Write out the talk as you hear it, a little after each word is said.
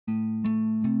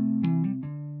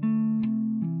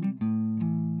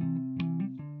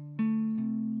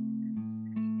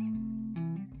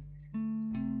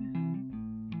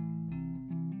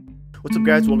What's up,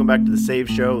 guys? Welcome back to the Save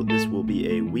Show. This will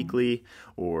be a weekly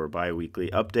or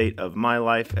bi-weekly update of my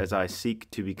life as I seek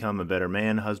to become a better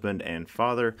man, husband, and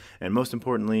father, and most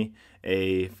importantly,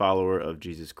 a follower of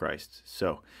Jesus Christ.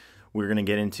 So, we're going to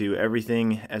get into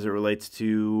everything as it relates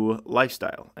to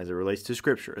lifestyle, as it relates to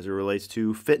scripture, as it relates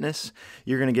to fitness.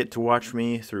 You're going to get to watch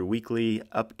me through weekly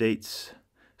updates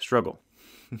struggle,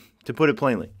 to put it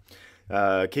plainly.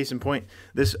 Case in point,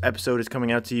 this episode is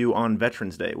coming out to you on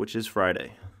Veterans Day, which is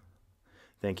Friday.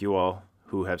 Thank you all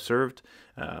who have served.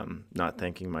 Not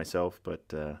thanking myself,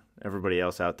 but everybody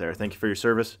else out there. Thank you for your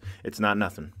service. It's not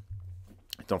nothing.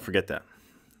 Don't forget that.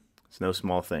 It's no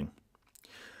small thing.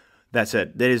 That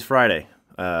said, it is Friday.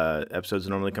 Episodes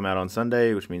normally come out on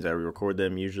Sunday, which means I record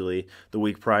them usually the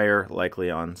week prior,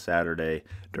 likely on Saturday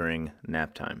during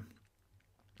nap time.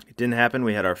 It didn't happen.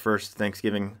 We had our first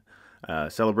Thanksgiving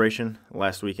celebration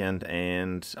last weekend,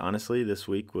 and honestly, this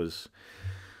week was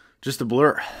just a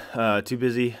blur. Too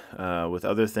busy with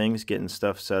other things, getting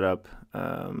stuff set up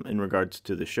in regards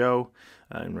to the show,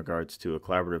 in regards to a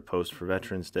collaborative post for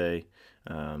Veterans Day,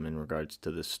 in regards to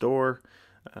the store.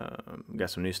 Got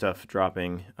some new stuff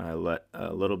dropping. I let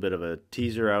a little bit of a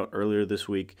teaser out earlier this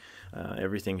week.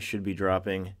 Everything should be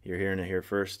dropping. You're hearing it here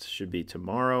first. Should be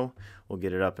tomorrow. We'll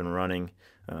get it up and running.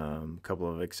 A couple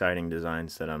of exciting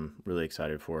designs that I'm really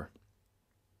excited for.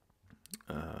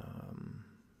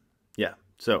 Yeah,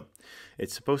 so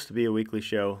it's supposed to be a weekly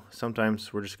show.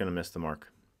 Sometimes we're just going to miss the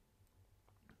mark.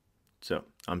 So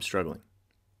I'm struggling.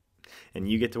 And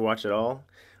you get to watch it all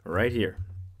right here.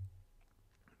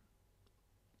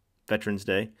 Veterans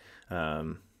Day.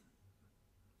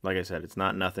 Like I said, it's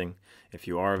not nothing. If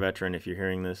you are a veteran, if you're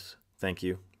hearing this, thank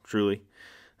you, truly.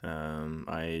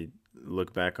 I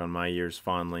look back on my years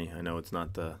fondly. I know it's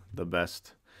not the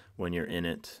best when you're in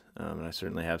it, and I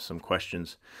certainly have some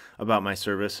questions about my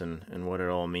service and what it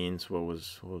all means. What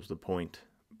was the point?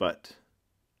 But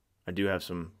I do have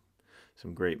some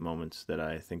great moments that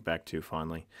I think back to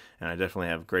fondly, and I definitely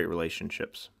have great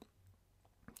relationships.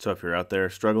 So if you're out there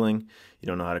struggling, you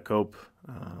don't know how to cope,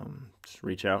 just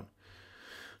reach out.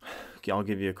 I'll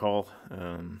give you a call.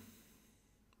 Want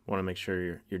to make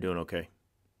sure you're doing okay.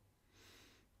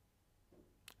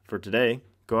 For today,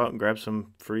 go out and grab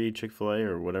some free Chick-fil-A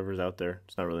or whatever's out there.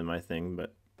 It's not really my thing,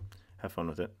 but have fun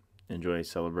with it. Enjoy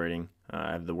celebrating.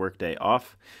 I have the work day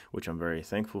off, which I'm very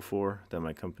thankful for that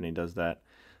my company does that.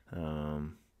 Yeah,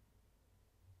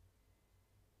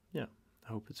 I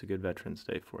hope it's a good Veterans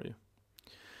Day for you.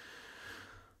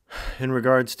 In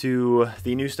regards to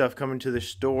the new stuff coming to the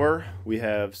store, we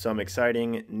have some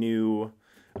exciting new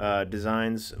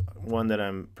designs. One that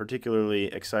I'm particularly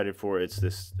excited for, it's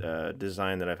this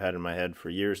design that I've had in my head for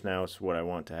years now. It's what I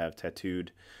want to have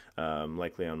tattooed,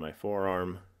 likely on my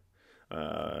forearm,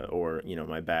 or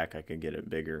my back. I could get it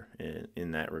bigger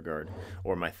in that regard,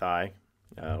 or my thigh.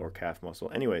 Or calf muscle.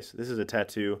 Anyways, this is a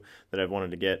tattoo that I've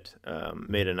wanted to get.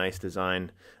 Made a nice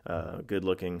design, good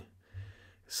looking,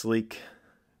 sleek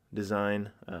design.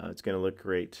 It's going to look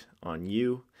great on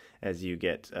you as you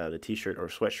get the t-shirt or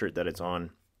sweatshirt that it's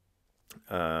on.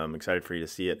 I'm excited for you to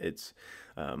see it. It's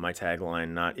my tagline,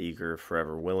 "Not eager,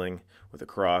 forever willing," with a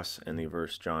cross and the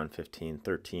verse John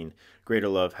 15:13. Greater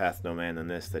love hath no man than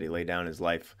this, that he lay down his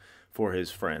life for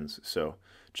his friends. So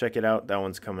check it out. That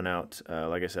one's coming out,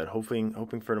 like I said, hoping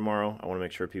for tomorrow. I want to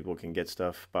make sure people can get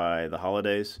stuff by the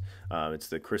holidays. It's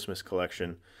the Christmas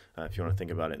collection, if you want to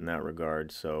think about it in that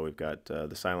regard. So we've got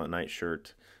the Silent Night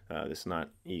shirt, this Not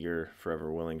Eager,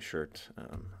 Forever Willing shirt,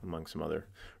 among some other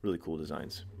really cool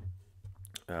designs.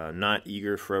 Not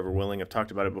Eager, Forever Willing. I've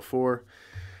talked about it before,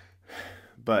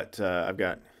 but I've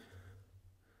got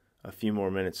a few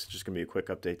more minutes. Just going to be a quick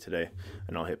update today,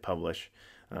 and I'll hit publish.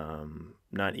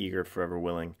 Not eager, forever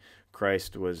willing.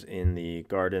 Christ was in the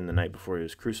garden the night before he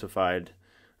was crucified.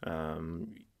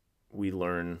 We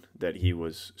learn that he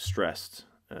was stressed.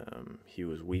 He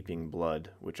was weeping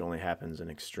blood, which only happens in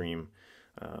extreme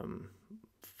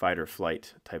fight or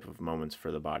flight type of moments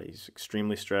for the body. He's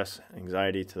extremely stressed,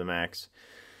 anxiety to the max,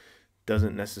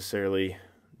 doesn't necessarily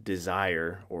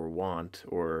desire or want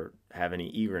or have any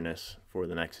eagerness for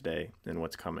the next day and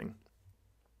what's coming.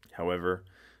 However,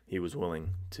 he was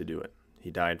willing to do it. He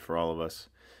died for all of us,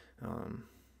 and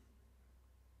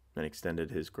extended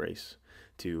his grace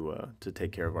to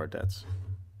take care of our debts.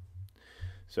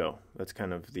 So that's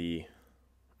kind of the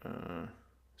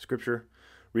scripture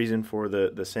reason for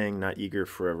the saying, "Not eager,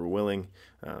 forever willing,"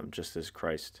 just as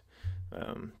Christ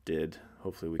did.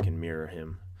 Hopefully, we can mirror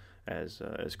him as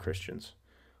Christians.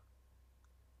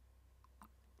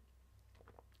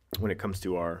 When it comes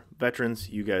to our veterans,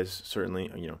 you guys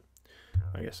certainly,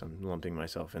 I guess I'm lumping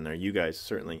myself in there. You guys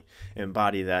certainly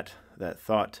embody that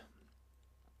thought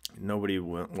Nobody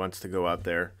wants to go out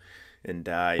there and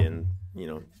die in,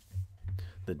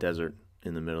 the desert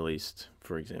in the Middle East,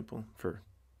 for example, for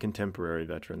contemporary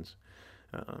veterans.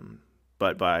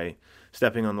 But by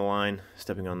stepping on the line,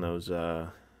 stepping on those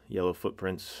yellow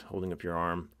footprints, holding up your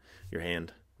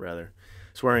hand, rather,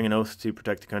 swearing an oath to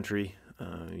protect the country,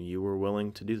 you were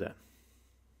willing to do that.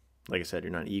 Like I said,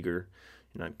 you're not eager.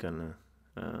 You're not going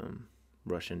to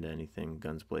rush into anything,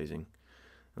 guns blazing,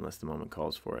 unless the moment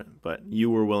calls for it. But you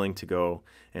were willing to go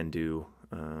and do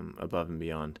above and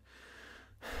beyond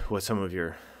what some of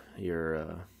your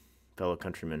fellow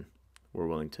countrymen were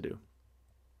willing to do.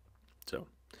 So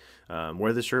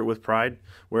wear the shirt with pride.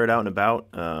 Wear it out and about.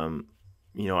 I'm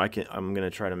going to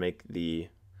try to make the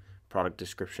product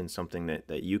description something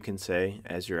that you can say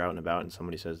as you're out and about and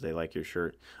somebody says they like your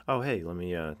shirt. Oh, hey, let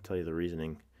me tell you the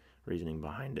reasoning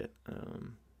behind it.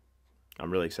 I'm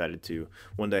really excited to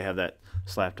one day have that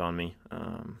slapped on me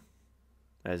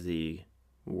as the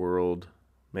world,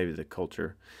 maybe the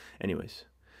culture. Anyways,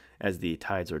 as the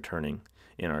tides are turning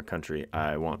in our country,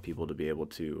 I want people to be able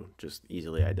to just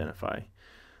easily identify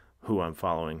who I'm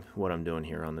following, what I'm doing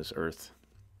here on this earth,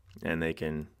 and they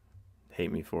can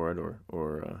hate me for it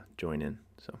or join in.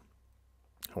 So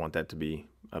I want that to be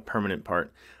a permanent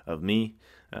part of me.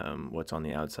 What's on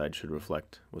the outside should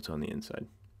reflect what's on the inside.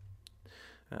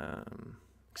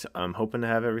 So I'm hoping to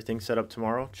have everything set up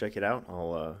tomorrow. Check it out.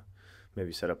 I'll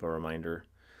maybe set up a reminder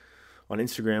on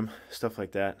Instagram, stuff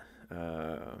like that.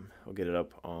 I'll get it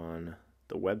up on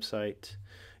the website.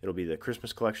 It'll be the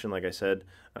Christmas collection, like I said.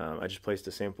 I just placed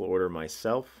a sample order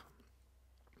myself.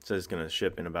 It says it's going to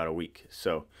ship in about a week.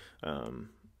 So, I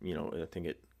think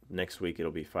next week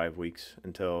it'll be 5 weeks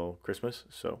until Christmas.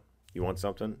 So you want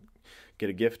something, get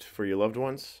a gift for your loved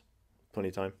ones. Plenty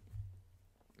of time.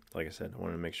 Like I said, I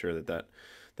wanted to make sure that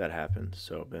happened.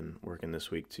 So I've been working this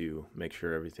week to make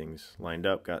sure everything's lined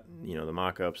up. Got, the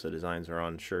mock-ups, the designs are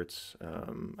on shirts.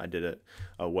 I did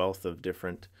a wealth of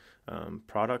different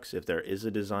products. If there is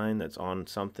a design that's on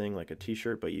something like a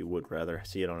t-shirt, but you would rather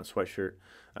see it on a sweatshirt,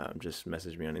 just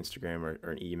message me on Instagram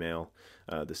or an email,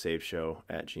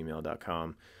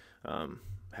 thesaveshow@gmail.com.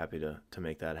 Happy to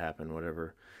make that happen,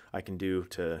 whatever I can do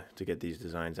to get these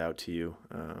designs out to you.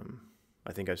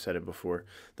 I think I've said it before,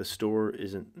 the store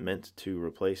isn't meant to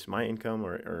replace my income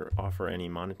or offer any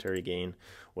monetary gain.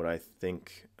 What I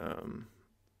think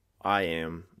I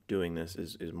am doing this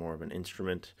is more of an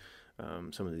instrument.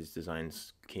 Some of these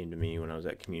designs came to me when I was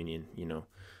at Communion,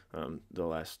 the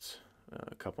last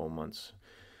couple of months.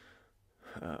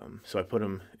 So I put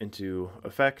them into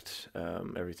effect.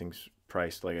 Everything's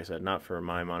priced, like I said, not for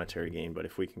my monetary gain, but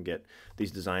if we can get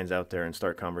these designs out there and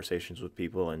start conversations with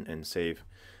people and save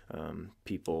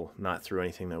people, not through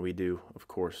anything that we do, of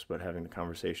course, but having the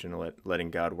conversation and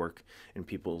letting God work in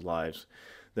people's lives,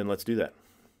 then let's do that.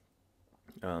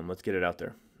 Let's get it out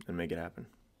there and make it happen.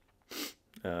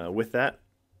 With that,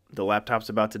 the laptop's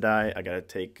about to die. I got to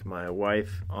take my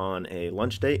wife on a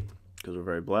lunch date because we're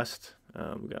very blessed.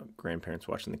 We got grandparents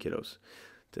watching the kiddos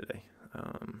today.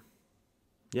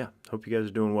 Hope you guys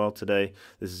are doing well today.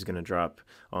 This is going to drop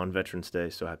on Veterans Day,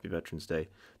 so happy Veterans Day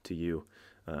to you.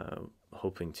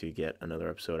 Hoping to get another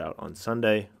episode out on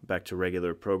Sunday, back to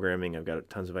regular programming. I've got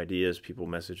tons of ideas. People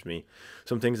message me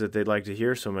some things that they'd like to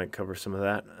hear, so I might cover some of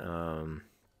that.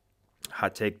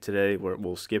 Hot take today,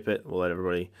 we'll skip it. We'll let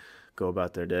everybody go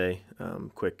about their day.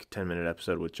 Quick 10-minute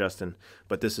episode with Justin.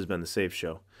 But this has been The Save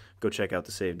Show. Go check out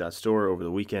thesave.store over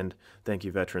the weekend. Thank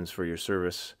you, veterans, for your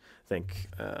service. Thank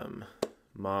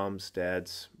moms,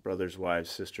 dads, brothers, wives,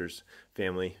 sisters,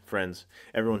 family, friends,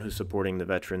 everyone who's supporting the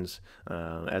veterans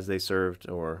as they served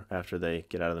or after they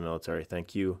get out of the military.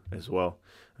 Thank you as well.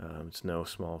 It's no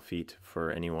small feat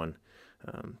for anyone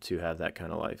to have that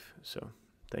kind of life. So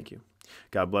thank you.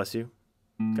 God bless you.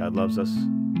 God loves us,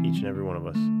 each and every one of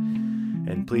us.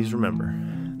 And please remember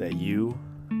that you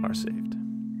are saved.